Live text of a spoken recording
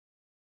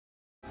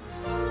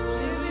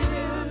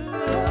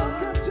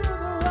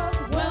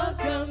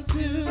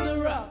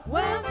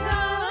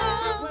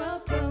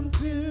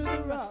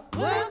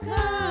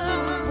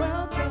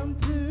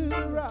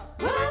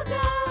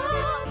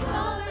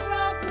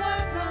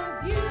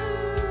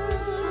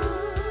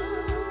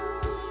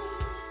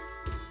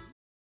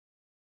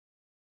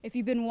If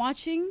you've been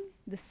watching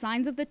the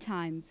signs of the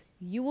times,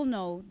 you will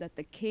know that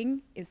the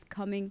King is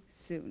coming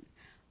soon.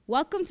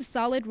 Welcome to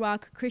Solid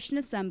Rock Christian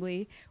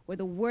Assembly, where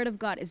the Word of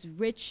God is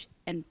rich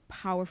and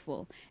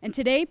powerful. And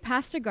today,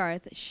 Pastor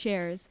Garth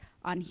shares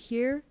on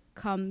Here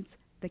Comes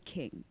the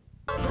King.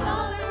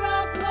 Solid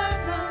Rock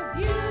welcomes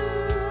you.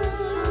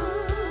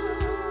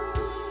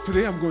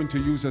 Today I'm going to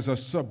use as a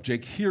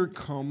subject, Here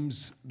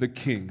Comes the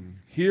King.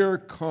 Here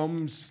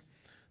comes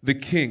the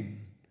King.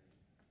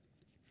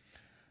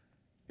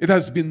 It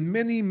has been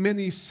many,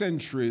 many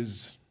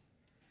centuries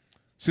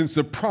since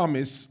the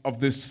promise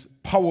of this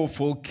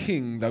powerful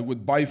king that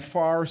would by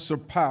far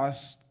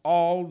surpass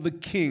all the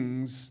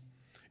kings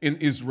in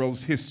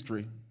Israel's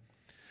history.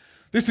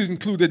 This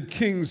included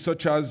kings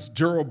such as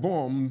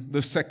Jeroboam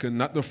II,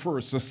 not the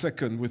first, the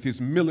second, with his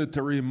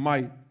military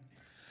might,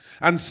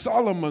 and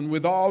Solomon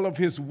with all of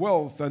his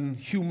wealth and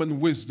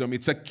human wisdom.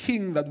 It's a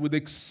king that would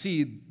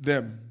exceed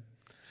them.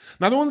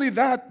 Not only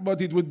that,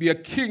 but it would be a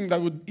king that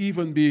would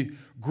even be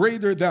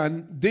greater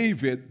than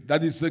David,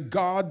 that is the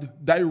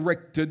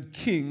God-directed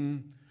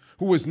king,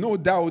 who was no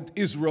doubt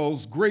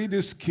Israel's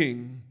greatest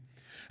king.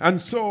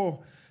 And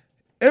so,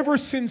 ever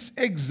since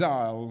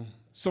exile,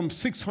 some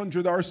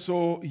 600 or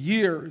so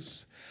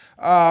years,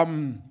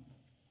 Israel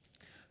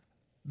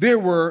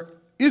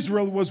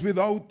was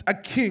without a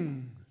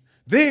king.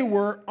 They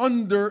were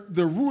under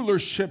the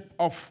rulership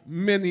of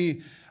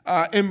many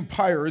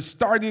empires,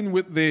 starting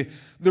with the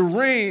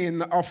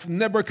reign of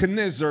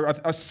Nebuchadnezzar,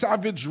 a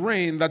savage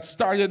reign that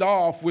started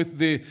off with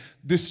the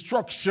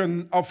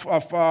destruction of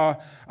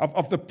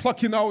the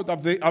plucking out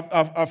of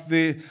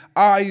the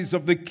eyes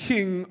of the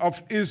king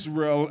of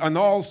Israel, and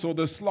also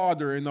the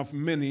slaughtering of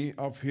many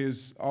of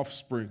his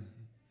offspring.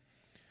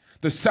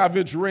 The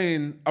savage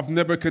reign of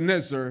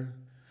Nebuchadnezzar,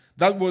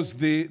 that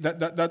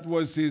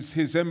was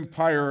his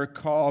empire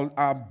called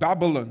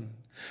Babylon.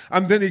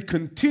 And then it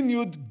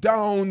continued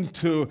down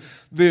to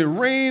the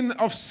reign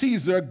of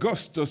Caesar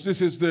Augustus. This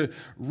is the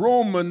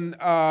Roman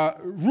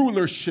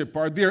rulership,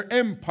 or their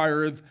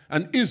empire,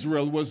 and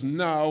Israel was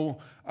now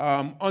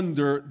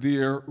under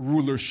their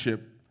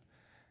rulership.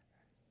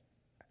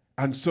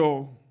 And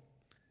so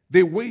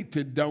they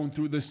waited down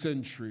through the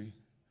century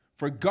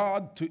for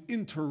God to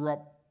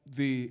interrupt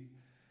the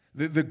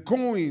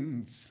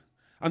goings,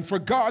 and for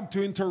God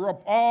to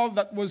interrupt all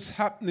that was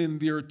happening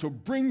there, to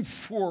bring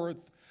forth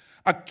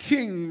a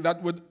king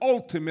that would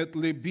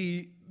ultimately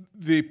be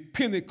the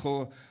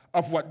pinnacle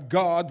of what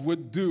God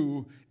would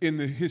do in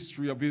the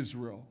history of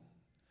Israel.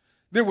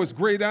 There was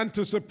great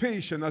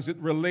anticipation as it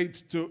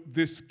relates to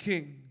this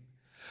king.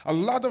 A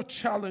lot of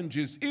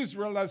challenges.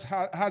 Israel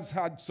has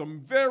had some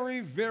very,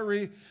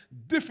 very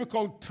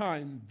difficult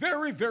time,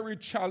 very, very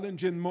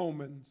challenging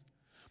moments.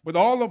 But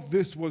all of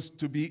this was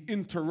to be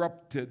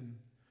interrupted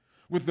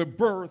with the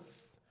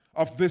birth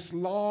of this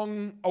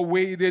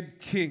long-awaited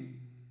king.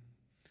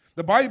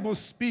 The Bible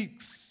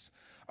speaks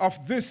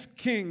of this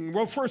king.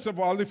 Well, first of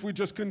all, if we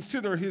just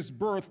consider his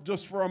birth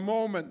just for a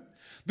moment,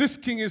 this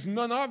king is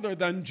none other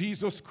than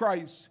Jesus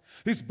Christ.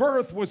 His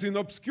birth was in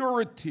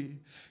obscurity.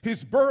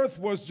 His birth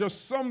was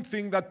just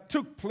something that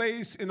took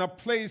place in a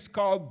place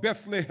called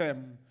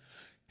Bethlehem.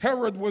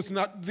 Herod was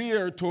not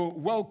there to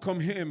welcome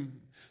him.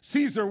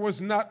 Caesar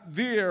was not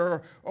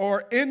there,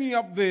 or any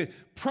of the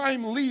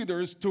prime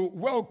leaders to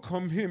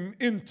welcome him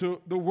into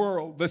the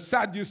world. The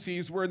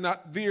Sadducees were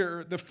not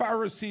there. The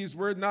Pharisees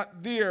were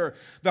not there.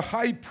 The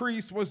high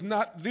priest was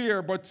not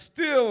there. But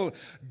still,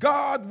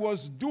 God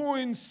was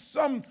doing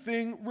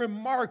something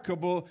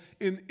remarkable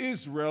in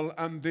Israel,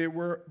 and they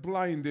were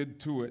blinded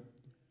to it.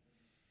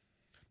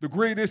 The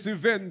greatest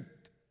event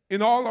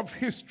in all of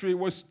history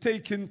was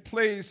taking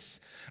place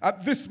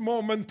at this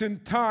moment in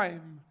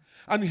time.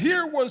 And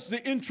here was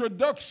the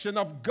introduction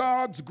of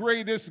God's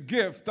greatest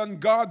gift and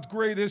God's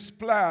greatest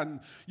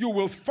plan. You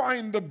will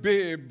find the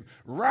babe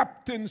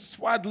wrapped in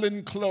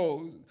swaddling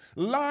clothes,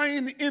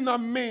 lying in a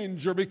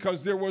manger,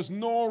 because there was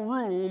no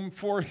room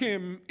for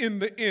him in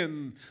the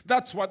inn.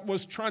 That's what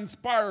was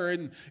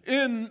transpiring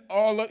in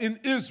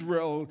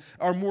Israel,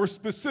 or more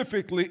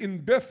specifically in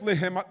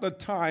Bethlehem at the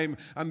time.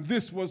 And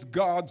this was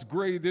God's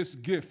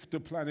greatest gift to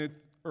planet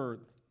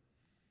Earth.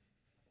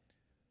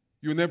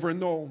 You never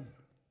know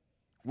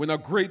when a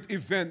great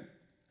event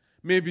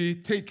may be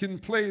taking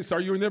place, or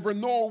you never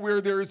know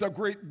where there is a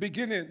great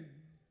beginning.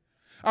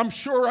 I'm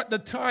sure at the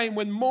time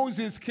when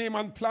Moses came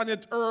on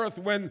planet Earth,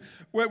 when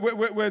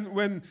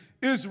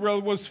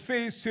Israel was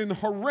facing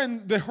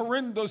the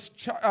horrendous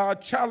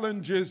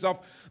challenges of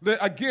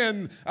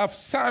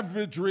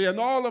savagery and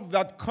all of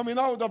that coming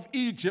out of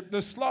Egypt,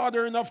 the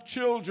slaughtering of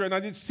children,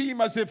 and it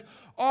seemed as if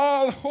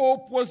all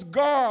hope was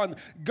gone.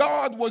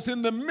 God was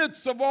in the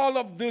midst of all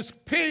of this,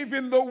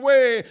 paving the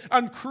way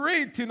and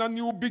creating a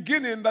new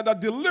beginning, that a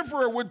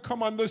deliverer would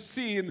come on the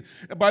scene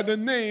by the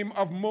name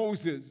of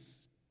Moses.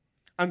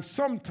 And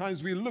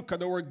sometimes we look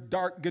at our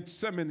dark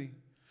Gethsemane,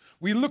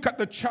 We look at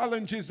the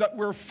challenges that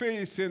we're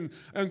facing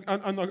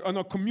on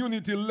a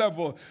community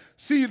level,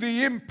 see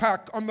the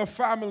impact on the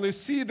family,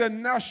 see the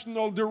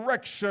national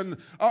direction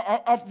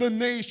of the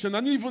nation,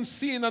 and even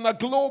seeing on a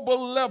global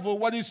level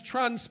what is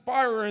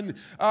transpiring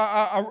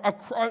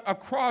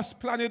across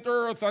planet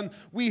Earth. And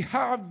we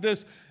have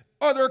this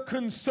other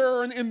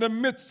concern in the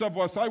midst of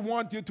us. I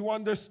want you to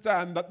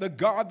understand that the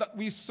God that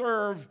we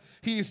serve,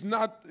 He is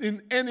not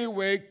in any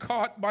way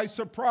caught by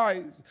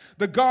surprise.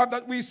 The God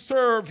that we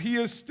serve, He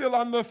is still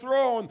on the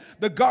throne.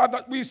 The God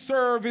that we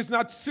serve is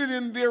not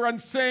sitting there and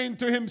saying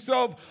to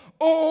Himself,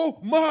 oh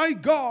my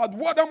God,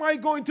 what am I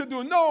going to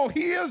do? No,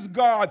 He is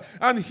God,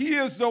 and He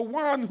is the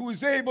one who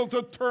is able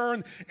to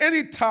turn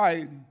any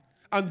tide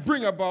and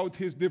bring about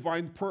His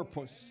divine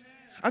purpose.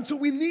 And so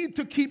we need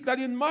to keep that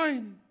in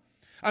mind.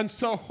 And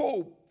so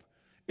hope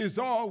is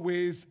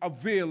always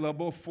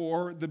available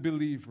for the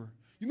believer.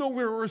 You know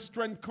where our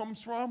strength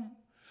comes from?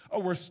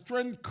 Our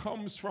strength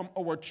comes from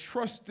our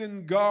trust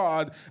in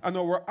God and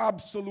our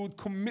absolute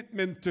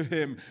commitment to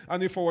Him.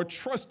 And if our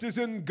trust is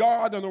in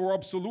God and our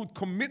absolute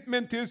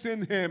commitment is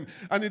in Him,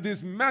 and it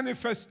is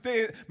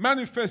manifested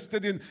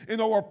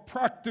in our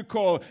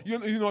practical,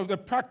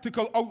 the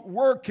practical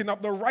outworking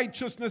of the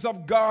righteousness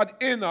of God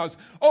in us,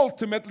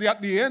 ultimately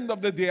at the end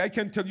of the day, I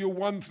can tell you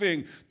one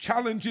thing: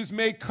 challenges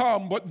may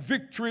come, but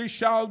victory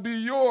shall be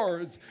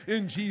yours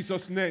in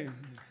Jesus' name.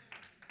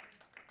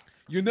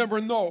 You never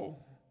know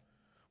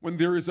when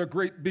there is a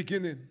great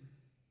beginning.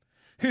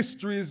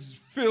 History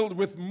is filled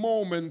with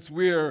moments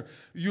where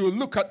you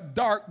look at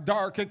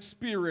dark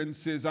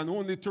experiences, and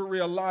only to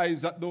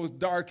realize that those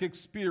dark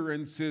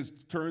experiences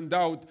turned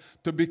out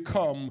to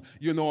become,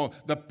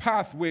 the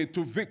pathway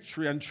to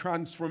victory and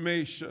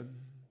transformation.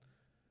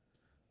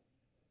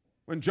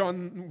 When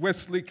John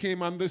Wesley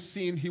came on the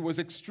scene, he was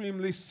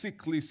extremely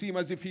sickly, seemed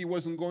as if he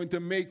wasn't going to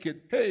make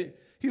it. Hey,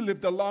 he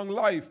lived a long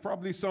life,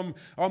 probably some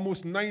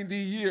almost 90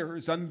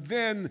 years. And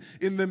then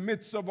in the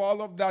midst of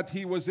all of that,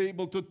 he was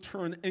able to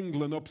turn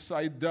England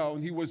upside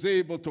down. He was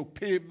able to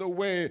pave the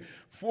way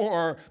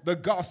for the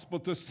gospel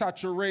to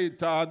saturate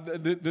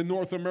the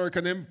North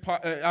American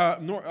empire,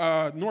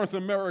 North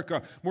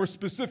America, more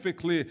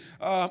specifically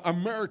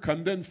America.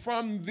 And then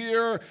from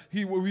there,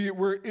 he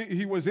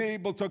was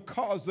able to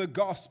cause the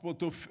gospel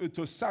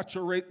to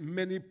saturate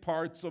many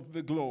parts of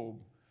the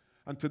globe.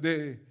 And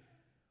today,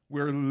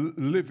 we're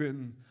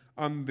living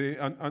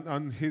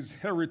on His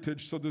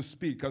heritage, so to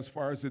speak, as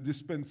far as the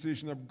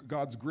dispensation of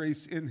God's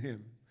grace in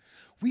Him.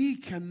 We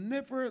can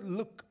never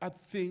look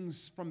at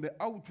things from the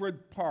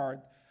outward part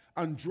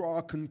and draw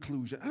a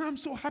conclusion. And I'm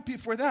so happy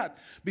for that,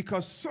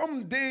 because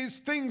some days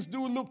things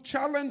do look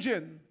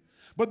challenging.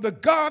 But the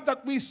God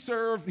that we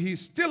serve,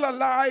 He's still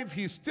alive,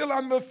 He's still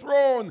on the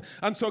throne.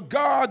 And so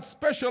God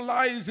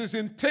specializes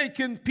in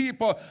taking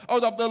people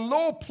out of the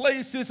low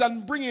places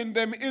and bringing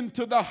them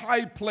into the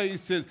high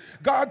places.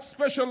 God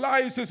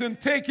specializes in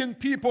taking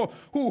people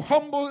who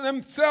humble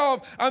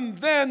themselves, and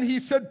then He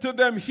said to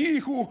them, he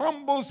who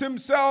humbles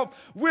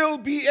himself will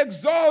be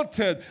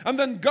exalted. And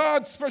then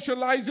God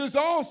specializes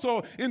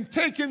also in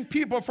taking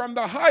people from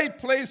the high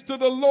place to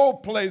the low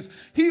place.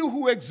 He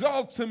who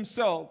exalts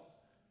himself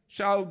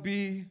shall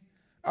be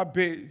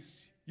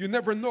abased. You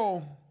never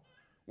know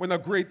when a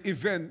great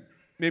event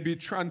may be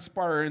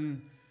transpiring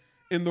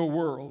in the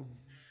world.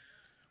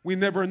 We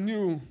never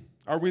knew,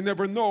 or we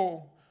never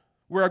know,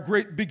 where a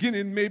great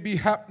beginning may be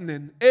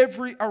happening.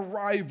 Every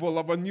arrival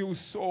of a new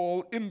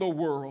soul in the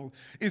world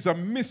is a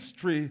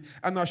mystery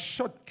and a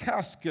shut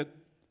casket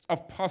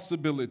of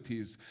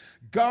possibilities.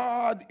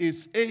 God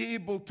is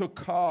able to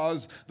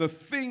cause the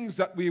things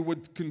that we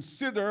would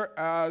consider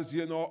as,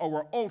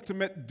 our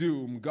ultimate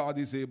doom. God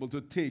is able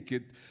to take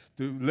it,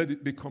 to let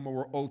it become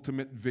our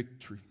ultimate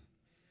victory.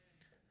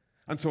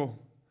 And so,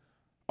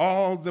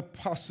 all the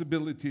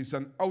possibilities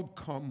and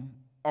outcome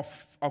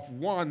of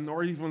one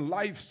or even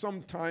life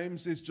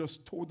sometimes is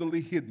just totally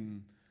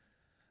hidden.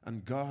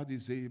 And God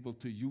is able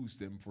to use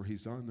them for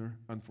His honor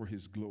and for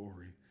His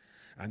glory.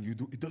 And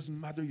it doesn't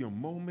matter your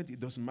moment, it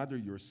doesn't matter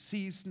your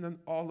season and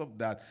all of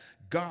that.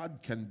 God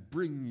can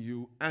bring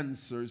you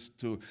answers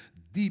to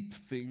deep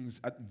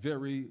things at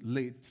very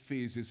late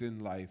phases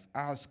in life.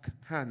 Ask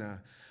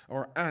Hannah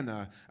or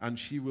Anna, and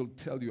she will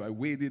tell you, I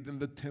waited in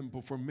the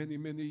temple for many,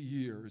 many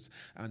years,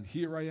 and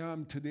here I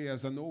am today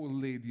as an old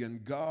lady,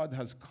 and God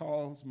has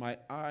caused my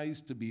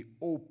eyes to be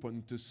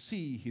open to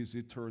see His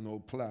eternal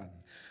plan.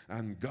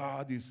 And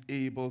God is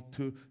able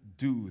to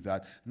do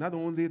that. Not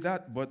only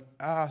that, but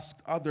ask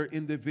other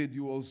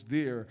individuals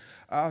there.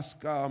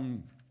 Ask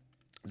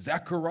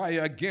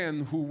Zechariah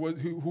again,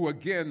 who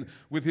again,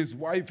 with his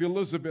wife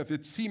Elizabeth,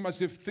 it seemed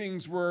as if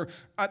things were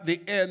at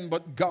the end,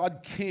 but God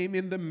came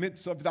in the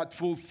midst of that,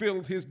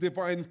 fulfilled His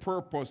divine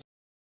purpose.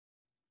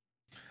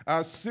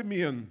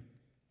 Simeon,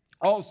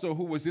 also,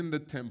 who was in the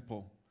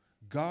temple,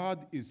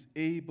 God is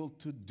able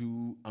to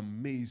do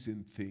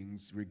amazing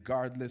things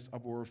regardless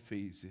of our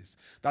phases.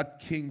 That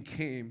king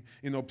came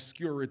in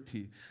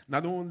obscurity.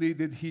 Not only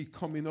did he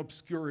come in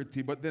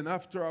obscurity, but then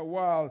after a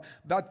while,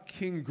 that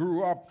king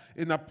grew up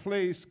in a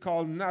place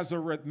called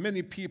Nazareth.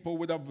 Many people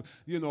would have,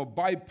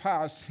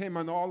 bypassed him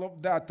and all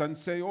of that and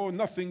say, oh,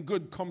 nothing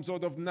good comes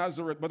out of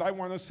Nazareth. But I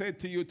want to say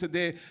to you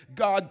today,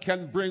 God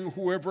can bring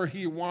whoever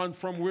he wants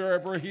from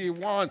wherever he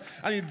wants.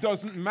 And it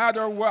doesn't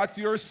matter what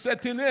your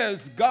setting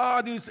is.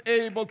 God is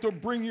able to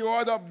bring you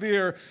out of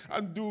there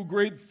and do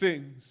great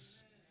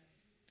things.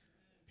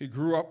 He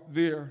grew up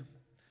there.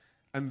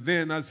 And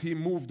then as he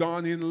moved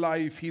on in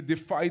life, he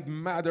defied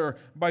matter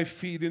by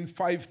feeding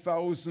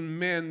 5,000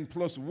 men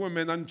plus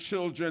women and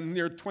children,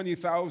 near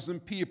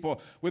 20,000 people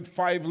with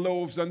 5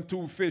 loaves and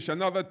 2 fish.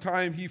 Another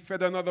time he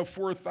fed another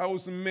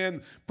 4,000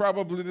 men,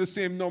 probably the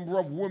same number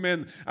of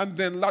women, and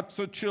then lots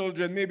of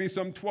children, maybe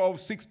some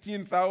 12,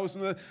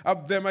 16,000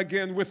 of them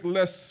again with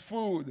less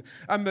food.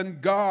 And then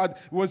God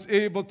was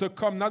able to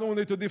come not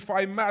only to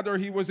defy matter,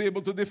 he was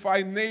able to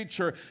defy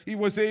nature. He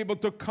was able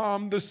to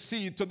calm the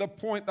sea to the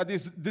point that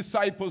his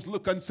disciples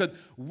looked and said,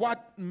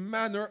 what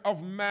manner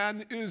of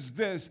man is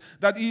this,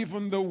 that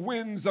even the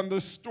winds and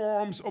the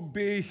storms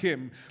obey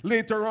him?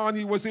 Later on,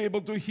 he was able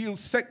to heal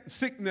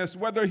sickness,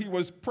 whether he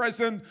was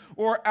present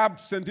or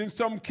absent. In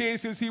some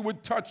cases, he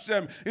would touch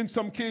them. In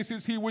some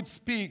cases, he would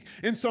speak.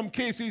 In some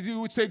cases, he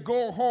would say,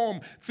 go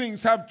home.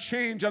 Things have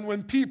changed. And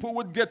when people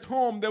would get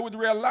home, they would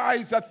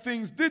realize that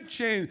things did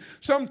change.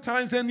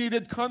 Sometimes they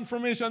needed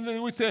confirmation. And they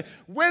would say,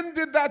 when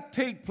did that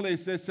take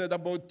place? They said,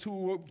 about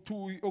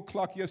 2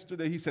 o'clock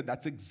yesterday. He said,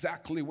 that's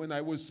exactly when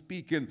I was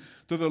speaking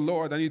to the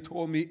Lord, and he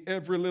told me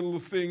every little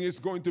thing is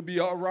going to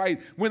be all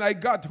right. When I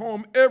got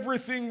home,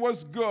 everything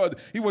was good.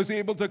 He was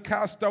able to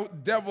cast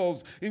out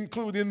devils,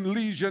 including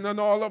legion and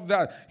all of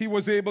that. He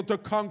was able to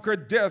conquer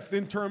death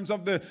in terms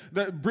of the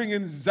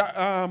bringing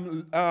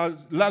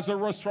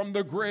Lazarus from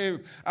the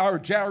grave. Our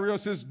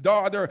Jairus'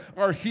 daughter,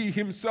 or he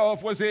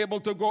himself, was able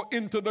to go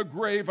into the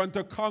grave and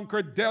to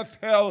conquer death,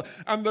 hell,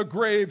 and the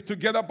grave, to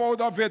get up out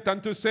of it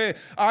and to say,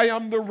 I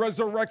am the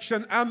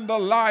resurrection and the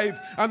life,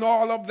 and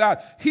all of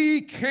that. He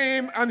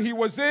came and he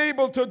was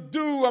able to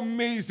do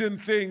amazing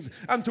things.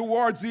 And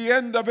towards the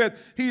end of it,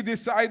 he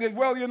decided,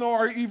 well,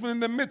 or even in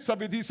the midst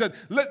of it, he said,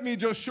 let me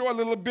just show a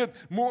little bit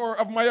more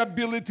of my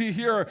ability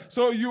here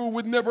so you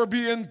would never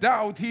be in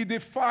doubt. He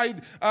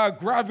defied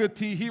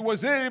gravity. He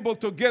was able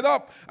to get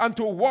up and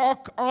to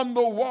walk on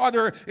the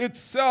water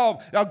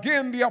itself.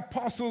 Again, the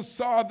apostles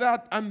saw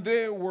that and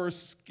they were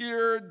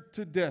scared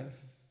to death.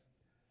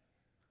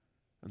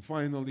 And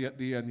finally, at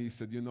the end, he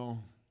said,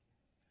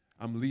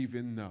 I'm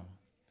leaving now.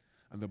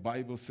 And the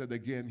Bible said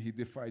again, he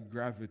defied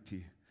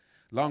gravity.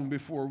 Long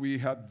before we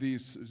had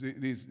these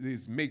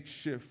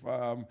makeshift,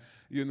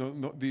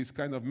 these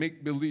kind of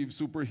make-believe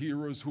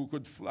superheroes who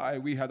could fly,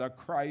 we had a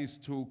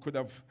Christ who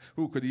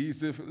could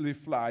easily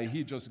fly.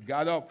 He just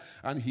got up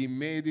and he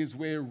made his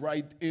way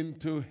right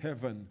into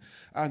heaven.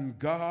 And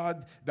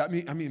God,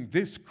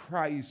 this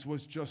Christ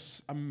was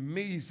just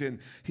amazing.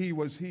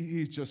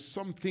 He's just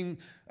something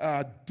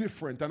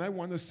different. And I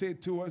want to say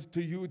to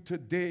you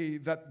today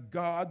that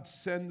God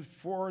sent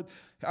forth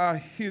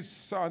his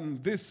son,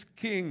 this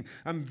king,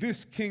 and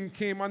this king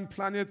came on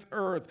planet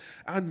Earth.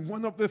 And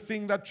one of the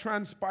things that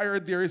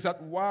transpired there is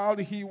that while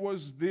he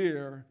was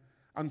there,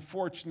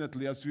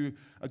 unfortunately, as we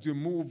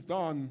moved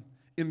on,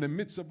 in the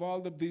midst of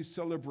all of these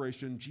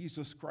celebrations,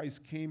 Jesus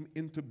Christ came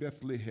into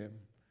Bethlehem,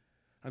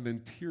 and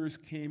then tears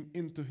came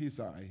into his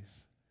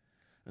eyes.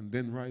 And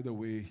then right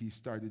away he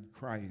started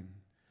crying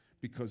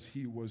because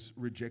he was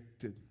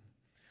rejected.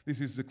 This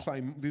was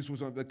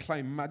the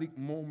climatic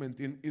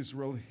moment in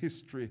Israel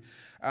history,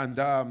 and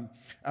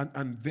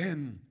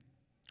then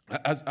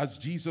as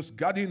Jesus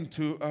got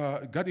into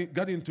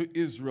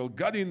Israel,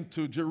 got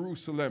into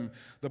Jerusalem,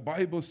 the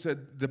Bible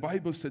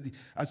said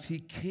as he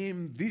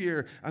came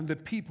there, and the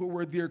people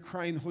were there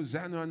crying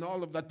Hosanna and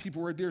all of that,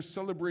 people were there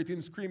celebrating,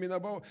 screaming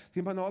about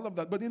him and all of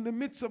that. But in the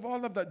midst of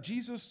all of that,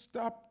 Jesus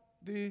stopped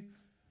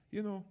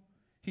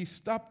He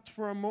stopped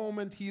for a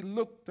moment, he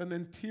looked, and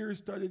then tears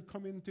started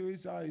coming to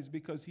his eyes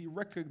because he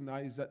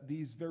recognized that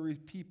these very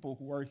people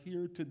who are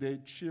here today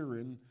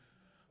cheering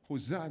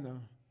Hosanna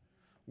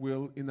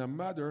will, in a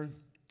matter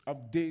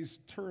of days,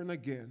 turn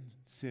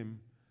against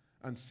him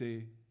and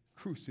say,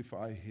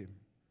 crucify him.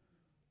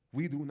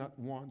 We do not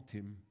want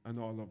him, and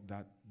all of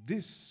that.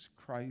 This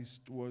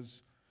Christ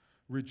was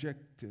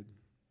rejected.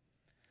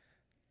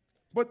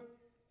 But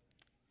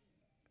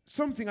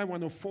something I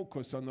want to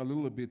focus on a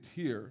little bit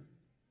here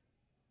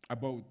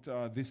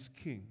about this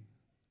king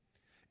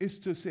is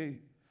to say,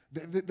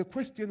 the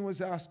question was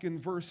asked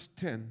in verse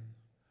 10.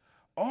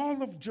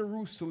 All of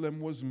Jerusalem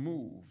was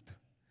moved,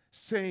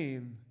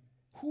 saying,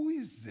 who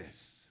is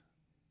this?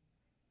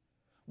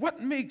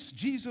 What makes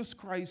Jesus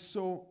Christ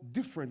so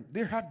different?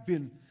 There have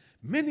been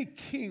many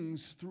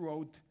kings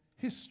throughout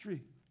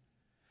history.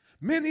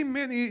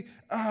 Many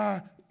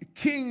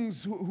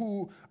kings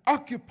who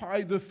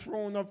occupy the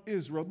throne of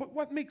Israel. But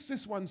what makes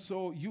this one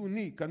so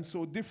unique and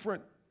so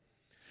different?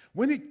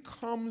 when it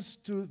comes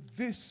to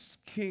this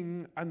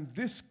King and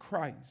this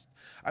Christ,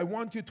 I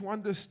want you to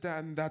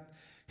understand that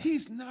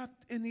he's not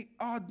any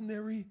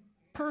ordinary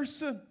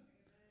person.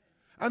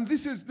 And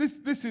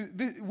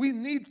we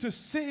need to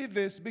say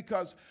this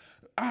because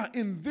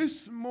in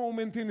this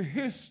moment in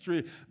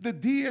history, the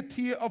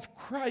deity of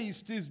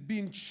Christ is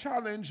being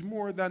challenged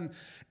more than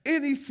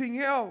anything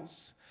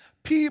else.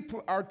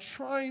 People are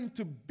trying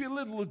to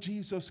belittle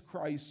Jesus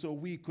Christ so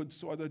we could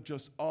sort of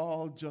just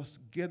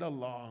get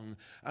along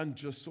and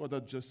just sort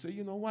of just say,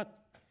 you know what?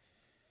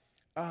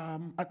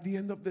 At the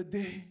end of the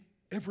day,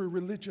 every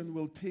religion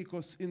will take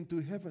us into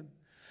heaven.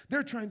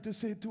 They're trying to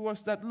say to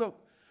us that,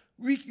 look,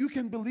 you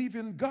can believe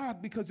in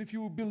God, because if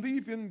you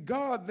believe in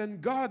God,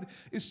 then God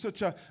is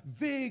such a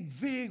vague,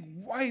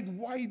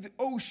 wide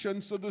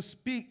ocean, so to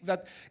speak,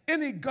 that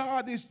any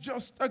God is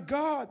just a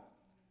God.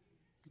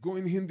 You go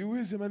in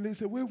Hinduism and they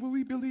say, well,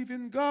 we believe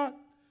in God.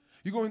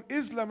 You go in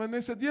Islam and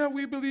they said, yeah,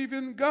 we believe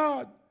in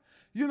God.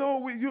 You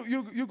know,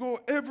 you go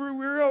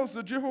everywhere else,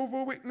 the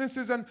Jehovah's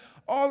Witnesses and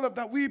all of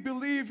that. We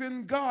believe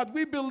in God.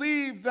 We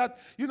believe that,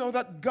 you know,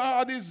 that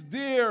God is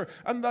there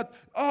and that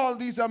all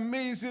these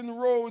amazing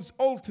roads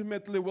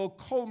ultimately will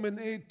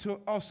culminate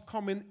to us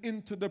coming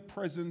into the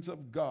presence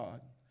of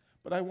God.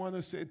 But I want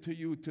to say to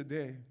you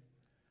today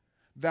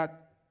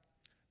that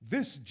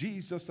this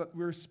Jesus that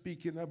we're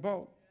speaking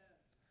about,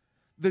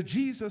 the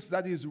Jesus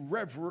that is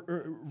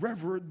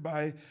revered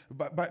by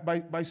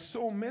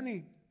so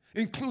many,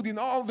 including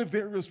all the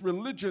various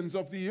religions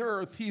of the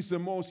earth, he's the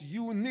most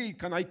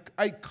unique and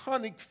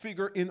iconic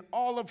figure in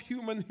all of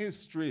human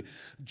history.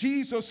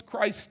 Jesus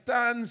Christ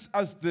stands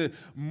as the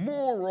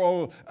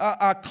moral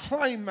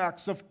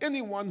climax of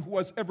anyone who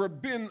has ever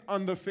been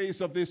on the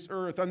face of this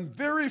earth, and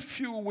very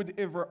few would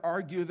ever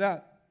argue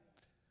that.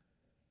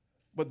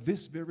 But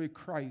this very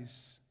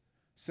Christ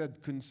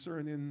said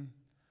concerning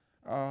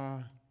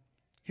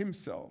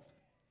himself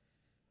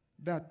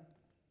that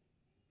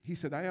he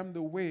said, I am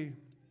the way.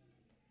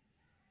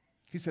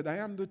 He said, I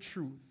am the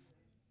truth.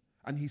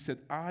 And he said,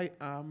 I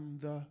am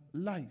the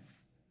life.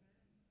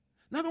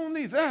 Not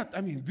only that,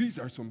 I mean, these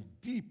are some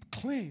deep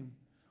claims.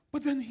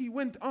 But then he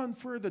went on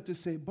further to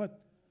say, but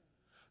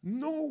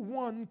no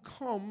one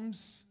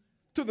comes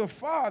to the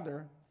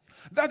Father.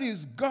 That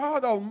is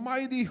God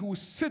Almighty who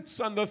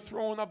sits on the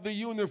throne of the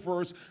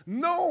universe.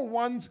 No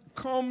one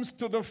comes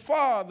to the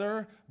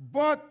Father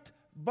but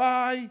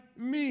by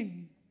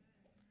me.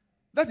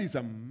 That is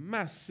a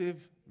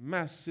massive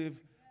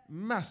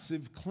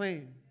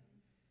claim.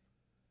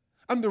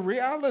 And the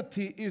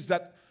reality is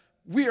that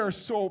we are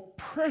so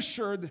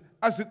pressured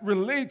as it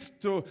relates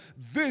to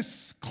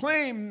this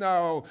claim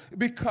now,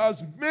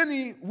 because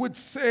many would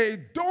say,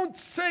 don't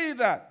say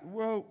that.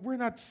 Well, we're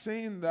not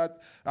saying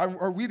that,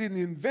 or we didn't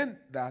invent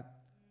that.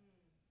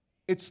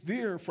 It's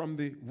there from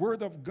the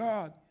Word of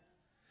God,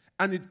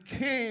 and it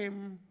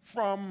came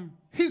from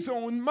his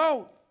own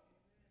mouth.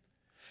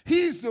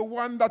 He's the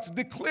one that's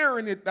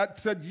declaring it, that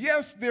said,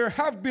 yes, there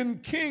have been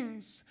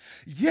kings.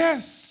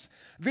 Yes,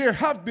 there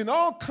have been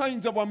all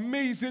kinds of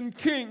amazing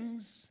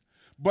kings.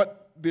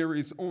 But there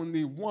is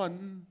only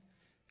one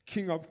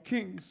King of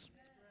Kings.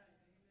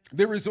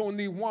 There is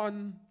only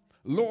one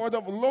Lord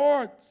of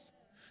Lords.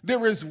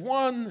 There is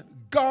one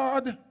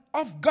God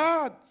of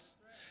gods.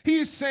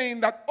 He's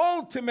saying that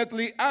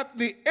ultimately at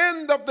the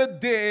end of the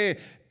day,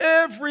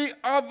 every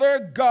other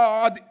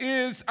God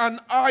is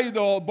an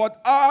idol,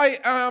 but I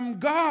am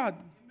God.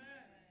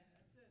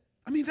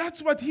 I mean,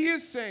 that's what he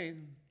is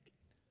saying.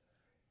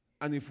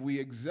 And if we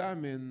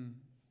examine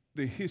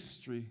the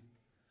history,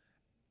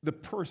 the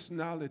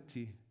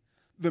personality,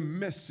 the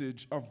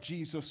message of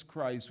Jesus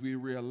Christ, we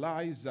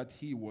realize that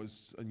he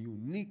was a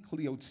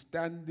uniquely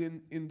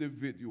outstanding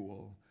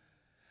individual.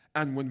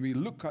 And when we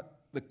look at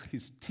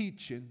his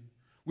teaching,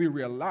 we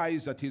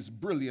realize that his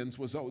brilliance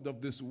was out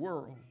of this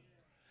world.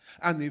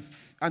 And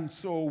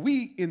so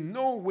we in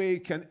no way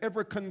can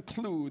ever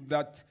conclude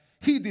that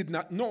he did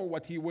not know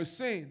what he was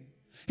saying.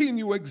 He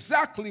knew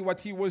exactly what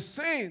he was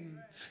saying.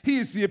 He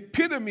is the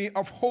epitome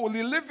of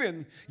holy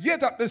living.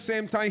 Yet at the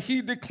same time,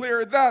 he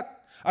declared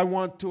that. I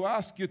want to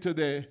ask you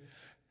today,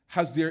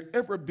 has there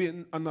ever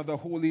been another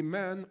holy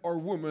man or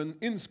woman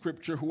in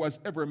Scripture who has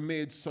ever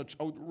made such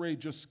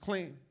outrageous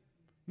claim?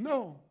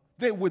 No,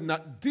 they would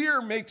not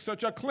dare make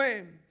such a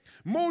claim.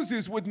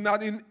 Moses would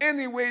not in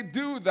any way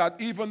do that,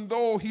 even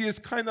though he is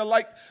kind of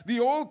like the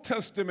Old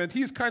Testament.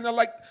 He's kind of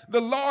like the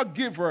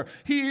lawgiver.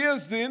 He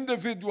is the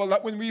individual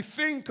that when we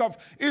think of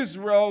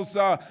Israel's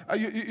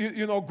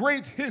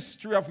great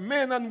history of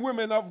men and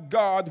women of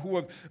God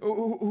who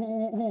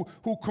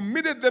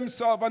committed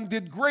themselves and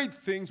did great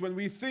things, when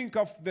we think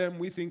of them,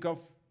 we think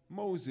of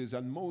Moses.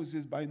 And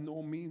Moses by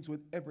no means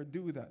would ever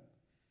do that.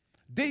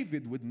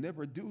 David would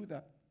never do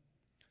that.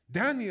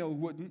 Daniel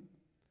wouldn't.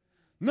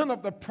 None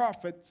of the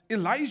prophets,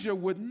 Elijah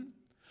wouldn't.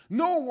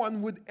 No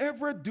one would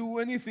ever do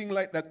anything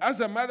like that. As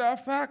a matter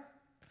of fact,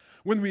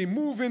 when we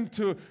move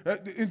into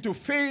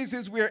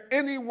phases where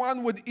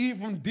anyone would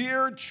even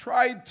dare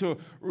try to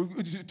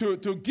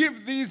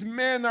give these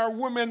men or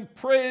women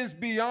praise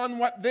beyond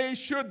what they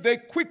should, they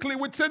quickly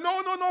would say,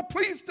 no, no, no,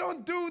 please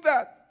don't do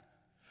that.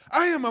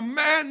 I am a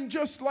man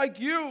just like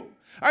you.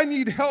 I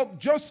need help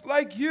just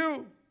like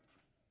you.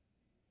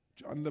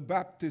 John the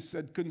Baptist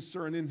said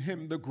concerning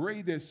him, the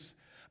greatest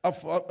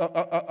of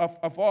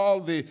all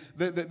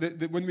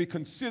when we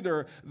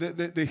consider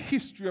the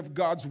history of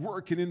God's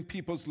working in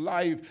people's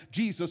life,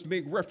 Jesus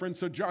made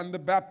reference to John the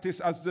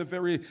Baptist as the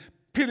very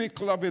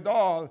pinnacle of it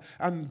all.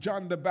 And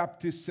John the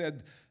Baptist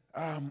said,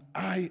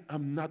 I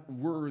am not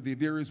worthy.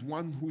 There is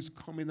one who's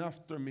coming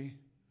after me,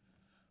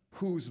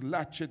 whose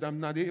latchet I'm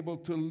not able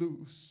to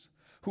loose,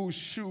 whose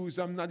shoes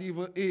I'm not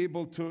even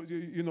able to,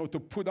 to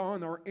put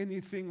on or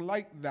anything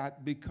like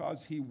that,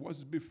 because he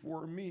was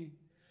before me,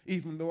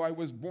 even though I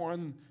was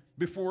born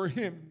before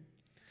him.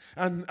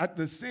 And at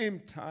the same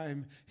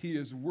time, he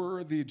is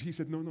worthy. He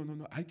said, no, no, no,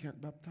 no, I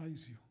can't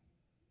baptize you.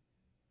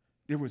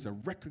 There was a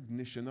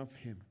recognition of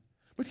him.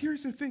 But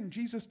here's the thing.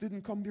 Jesus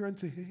didn't come there and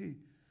say, hey,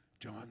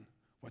 John,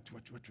 what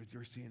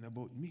you're saying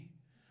about me?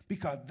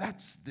 Because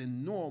that's the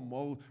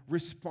normal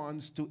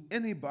response to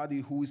anybody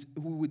who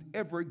would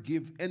ever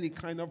give any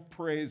kind of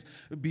praise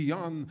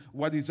beyond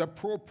what is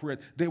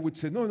appropriate. They would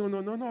say, no, no,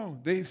 no, no, no.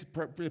 They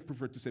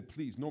prefer to say,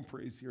 please, no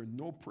praise here,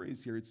 no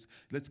praise here.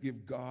 Let's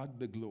give God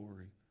the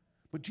glory.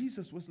 But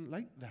Jesus wasn't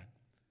like that.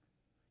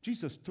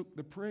 Jesus took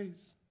the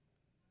praise.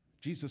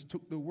 Jesus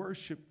took the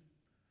worship.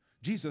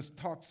 Jesus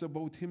talks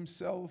about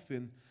himself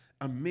in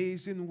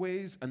amazing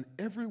ways, and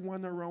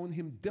everyone around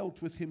him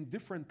dealt with him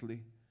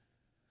differently.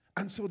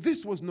 And so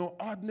this was no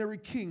ordinary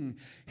king.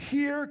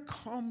 Here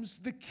comes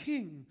the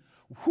king.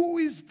 Who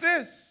is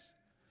this?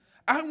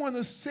 I want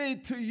to say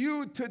to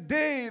you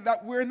today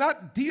that we're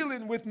not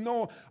dealing with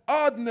no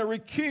ordinary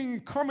king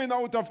coming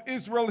out of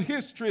Israel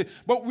history,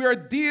 but we're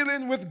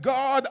dealing with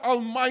God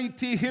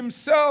Almighty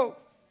himself.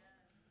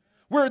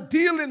 We're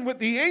dealing with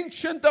the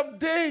Ancient of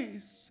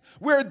Days.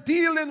 We're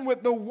dealing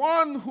with the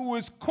one who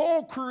is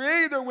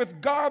co-creator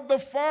with God the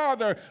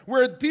Father.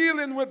 We're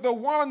dealing with the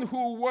one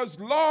who was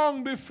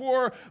long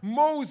before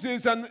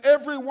Moses and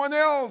everyone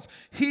else.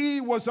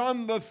 He was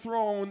on the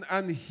throne,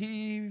 and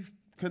he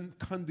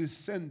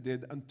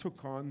condescended and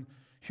took on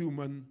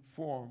human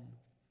form.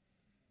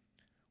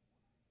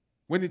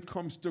 When it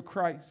comes to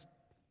Christ,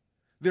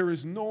 there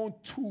is no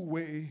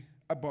two-way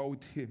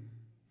about him.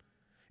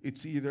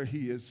 It's either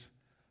he is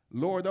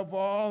Lord of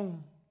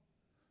all,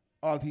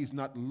 or he's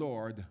not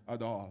Lord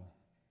at all.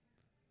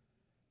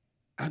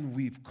 And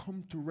we've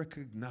come to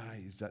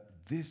recognize that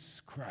this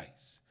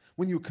Christ,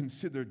 when you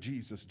consider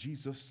Jesus,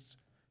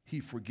 he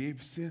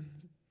forgave sin,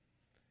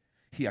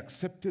 he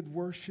accepted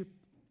worship,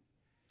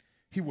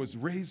 he was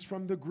raised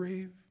from the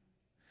grave.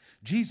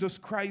 Jesus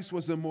Christ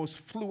was the most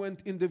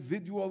fluent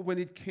individual when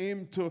it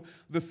came to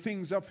the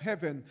things of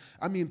heaven.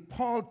 I mean,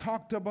 Paul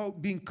talked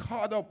about being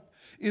caught up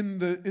in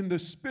the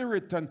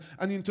spirit and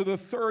into the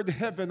third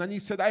heaven, and he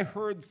said, I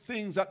heard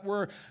things that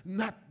were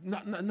that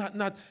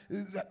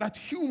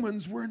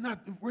humans were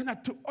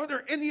not to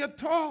utter any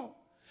at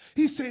all.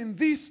 He's saying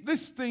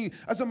this thing,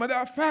 as a matter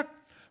of fact,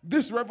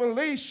 this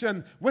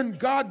revelation, when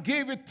God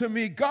gave it to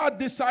me, God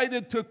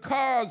decided to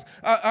cause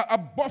a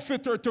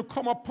buffeter to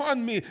come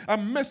upon me, a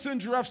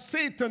messenger of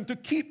Satan to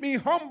keep me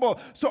humble,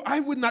 so I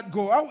would not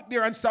go out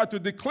there and start to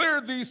declare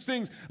these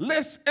things,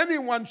 lest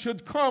anyone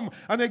should come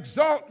and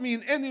exalt me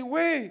in any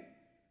way.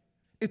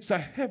 It's a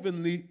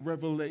heavenly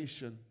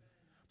revelation,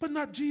 but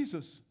not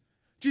Jesus.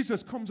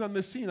 Jesus comes on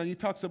the scene and he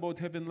talks about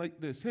heaven like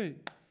this. Hey,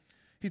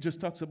 he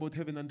just talks about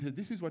heaven and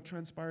this is what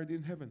transpired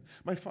in heaven.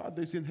 My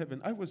Father is in heaven.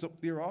 I was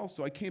up there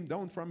also. I came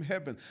down from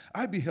heaven.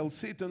 I beheld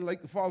Satan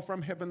fall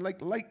from heaven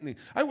like lightning.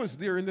 I was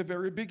there in the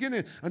very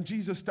beginning. And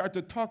Jesus started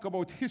to talk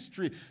about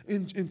history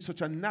in such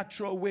a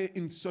natural way,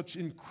 in such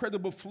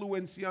incredible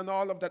fluency and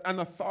all of that, and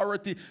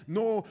authority.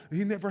 No,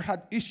 he never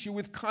had issue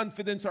with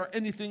confidence or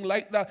anything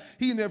like that.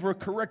 He never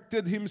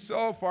corrected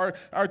himself or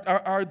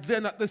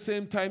then at the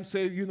same time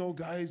say,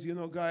 guys,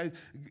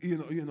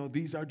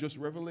 these are just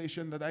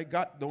revelation that I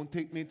got. Don't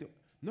take me to.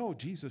 No,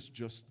 Jesus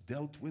just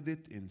dealt with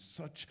it in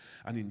such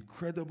an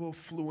incredible,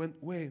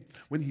 fluent way.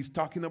 When he's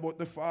talking about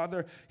the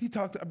Father, he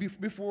talked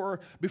before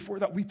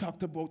that we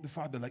talked about the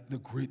Father like the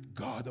great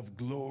God of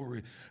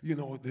glory,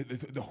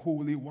 the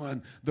Holy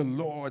One, the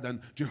Lord and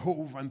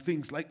Jehovah and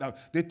things like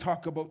that. They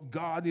talk about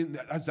God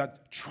as a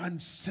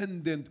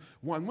transcendent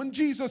one. When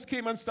Jesus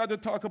came and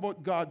started to talk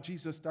about God,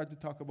 Jesus started to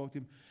talk about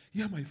him.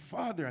 Yeah, my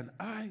Father and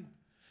I.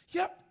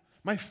 Yep.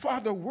 My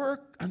Father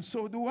worked, and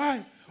so do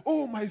I.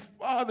 Oh, my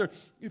Father,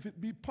 if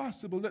it be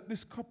possible, let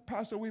this cup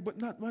pass away,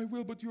 but not my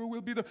will, but your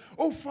will be done.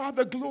 Oh,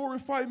 Father,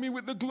 glorify me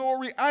with the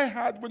glory I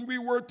had when we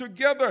were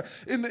together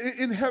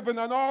in heaven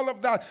and all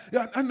of that.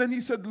 And then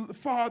he said,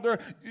 Father,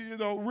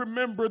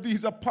 remember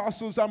these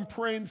apostles I'm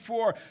praying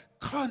for.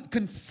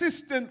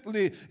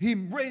 Consistently, he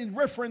made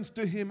reference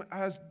to him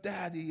as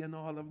Daddy and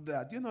all of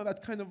that.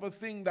 That kind of a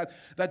thing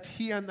that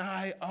he and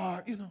I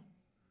are,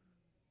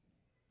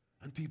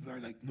 And people are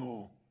like,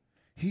 no.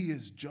 he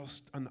is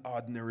just an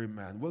ordinary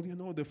man. Well, you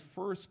know, the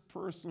first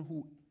person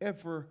who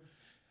ever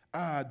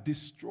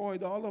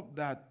destroyed all of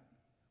that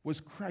was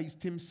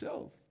Christ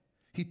himself.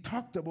 He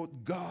talked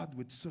about God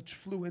with such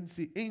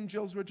fluency.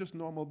 Angels were just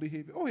normal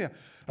behavior. Oh yeah,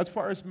 as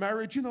far as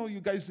marriage, you know,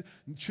 you guys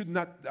should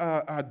not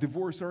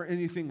divorce or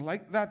anything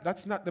like that.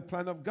 That's not the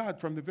plan of God.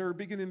 From the very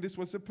beginning, this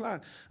was the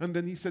plan. And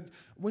then he said,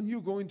 when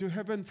you go into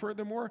heaven,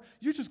 furthermore,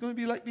 you're just going to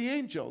be like the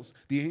angels.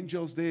 The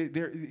angels, they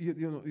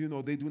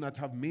do not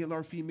have male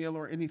or female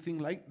or anything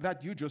like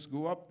that. You just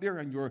go up there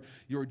and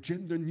you're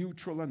gender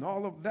neutral and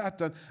all of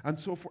that and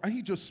so forth. And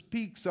he just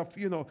speaks of,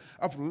 you know,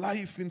 of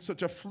life in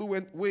such a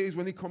fluent ways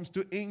when it comes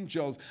to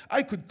angels.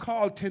 I could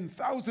call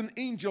 10,000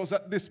 angels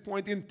at this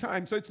point in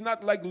time. So it's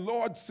not like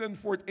Lord send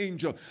forth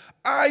angel.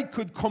 I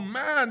could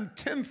command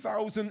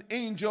 10,000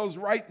 angels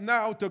right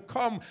now to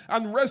come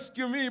and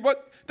rescue me.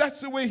 But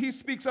that's the way he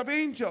speaks of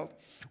angels.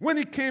 When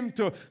it came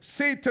to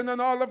Satan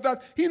and all of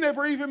that, he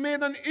never even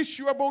made an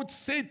issue about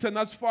Satan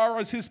as far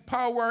as his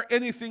power or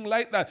anything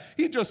like that.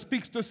 He just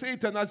speaks to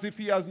Satan as if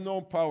he has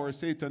no power.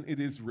 Satan, it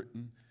is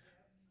written.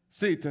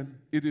 Satan,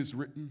 it is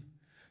written.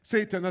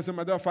 Satan, as a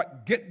matter of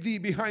fact, get thee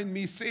behind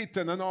me,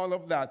 Satan, and all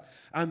of that.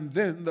 And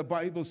then the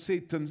Bible,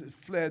 Satan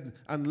fled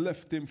and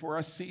left him for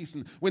a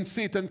season. When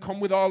Satan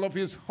come with all of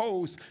his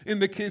hosts, in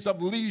the case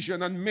of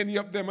legion, and many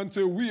of them, and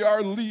say, we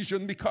are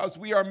legion because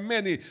we are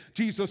many.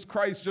 Jesus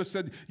Christ just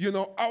said, you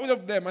know, out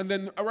of them. And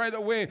then right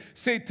away,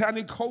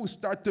 satanic hosts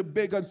start to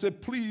beg and say,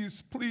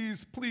 please,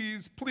 please,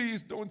 please,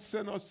 please don't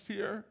send us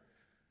here.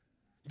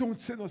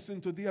 Don't send us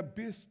into the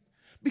abyss.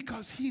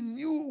 Because he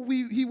knew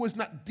he was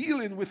not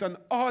dealing with an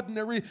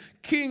ordinary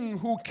king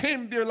who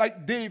came there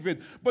like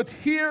David. But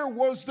here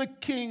was the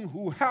king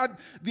who had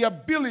the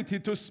ability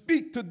to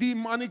speak to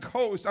demonic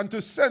hosts and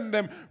to send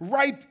them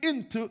right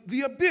into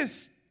the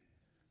abyss.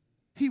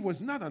 He was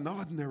not an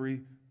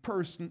ordinary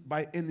person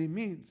by any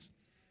means.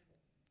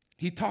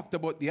 He talked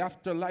about the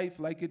afterlife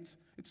like it's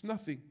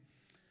nothing.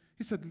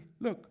 He said,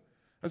 look,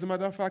 as a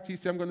matter of fact, he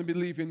said, I'm going to be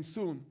leaving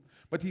soon.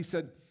 But he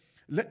said,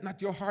 let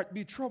not your heart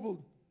be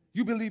troubled.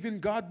 You believe in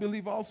God,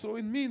 believe also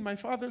in me. In my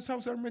Father's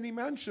house are many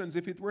mansions.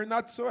 If it were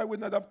not so, I would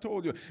not have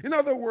told you. In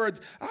other words,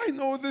 I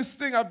know this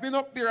thing. I've been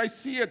up there. I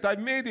see it. I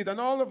made it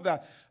and all of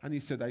that. And he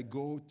said, I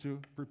go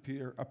to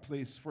prepare a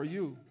place for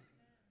you.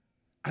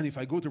 And if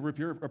I go to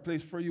prepare a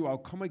place for you, I'll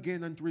come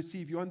again and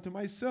receive you unto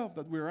myself,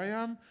 that where I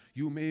am,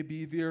 you may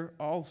be there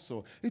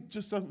also. It's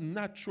just a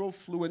natural,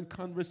 fluent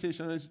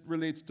conversation as it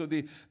relates to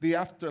the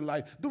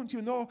afterlife. Don't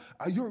you know,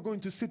 you're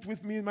going to sit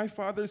with me in my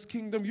Father's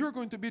kingdom. You're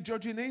going to be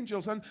judging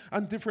angels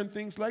and different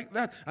things like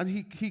that. And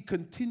he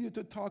continued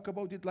to talk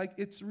about it like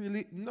it's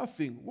really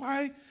nothing.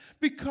 Why?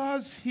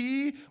 Because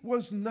he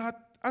was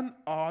not an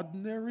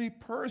ordinary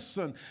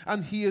person,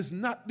 and he is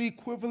not the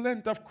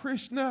equivalent of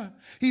Krishna.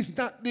 He's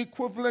not the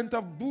equivalent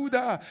of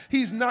Buddha.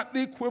 He's not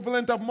the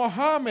equivalent of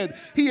Muhammad.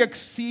 He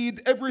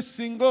exceeds every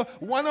single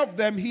one of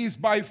them. He's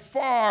by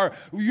far,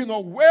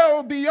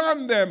 well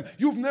beyond them.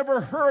 You've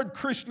never heard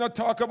Krishna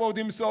talk about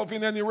himself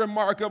in any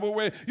remarkable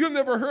way. You've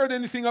never heard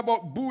anything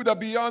about Buddha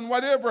beyond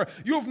whatever.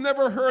 You've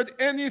never heard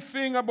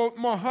anything about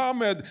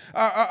Muhammad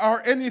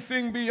or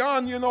anything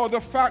beyond,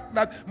 the fact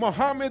that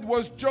Muhammad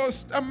was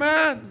just a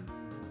man.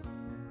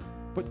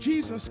 But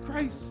Jesus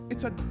Christ,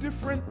 it's a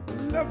different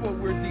level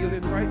we're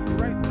dealing right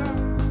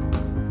now.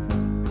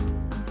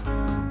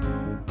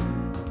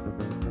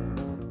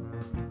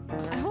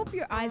 I hope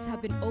your eyes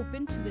have been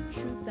opened to the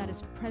truth that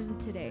is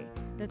present today,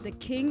 that the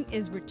King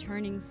is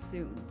returning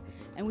soon.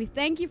 And we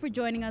thank you for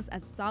joining us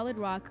at Solid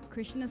Rock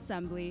Christian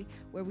Assembly,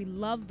 where we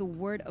love the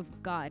Word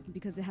of God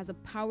because it has a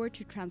power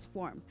to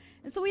transform.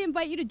 And so we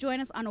invite you to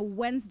join us on a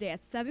Wednesday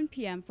at 7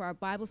 p.m. for our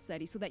Bible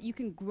study so that you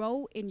can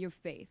grow in your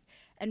faith.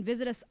 And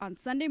visit us on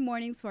Sunday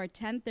mornings for our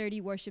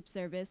 10:30 worship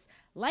service,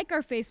 like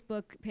our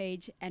Facebook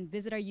page, and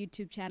visit our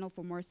YouTube channel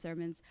for more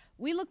sermons.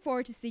 We look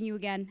forward to seeing you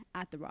again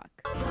at The Rock.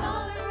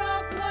 Solid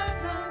Rock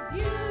welcomes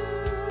you.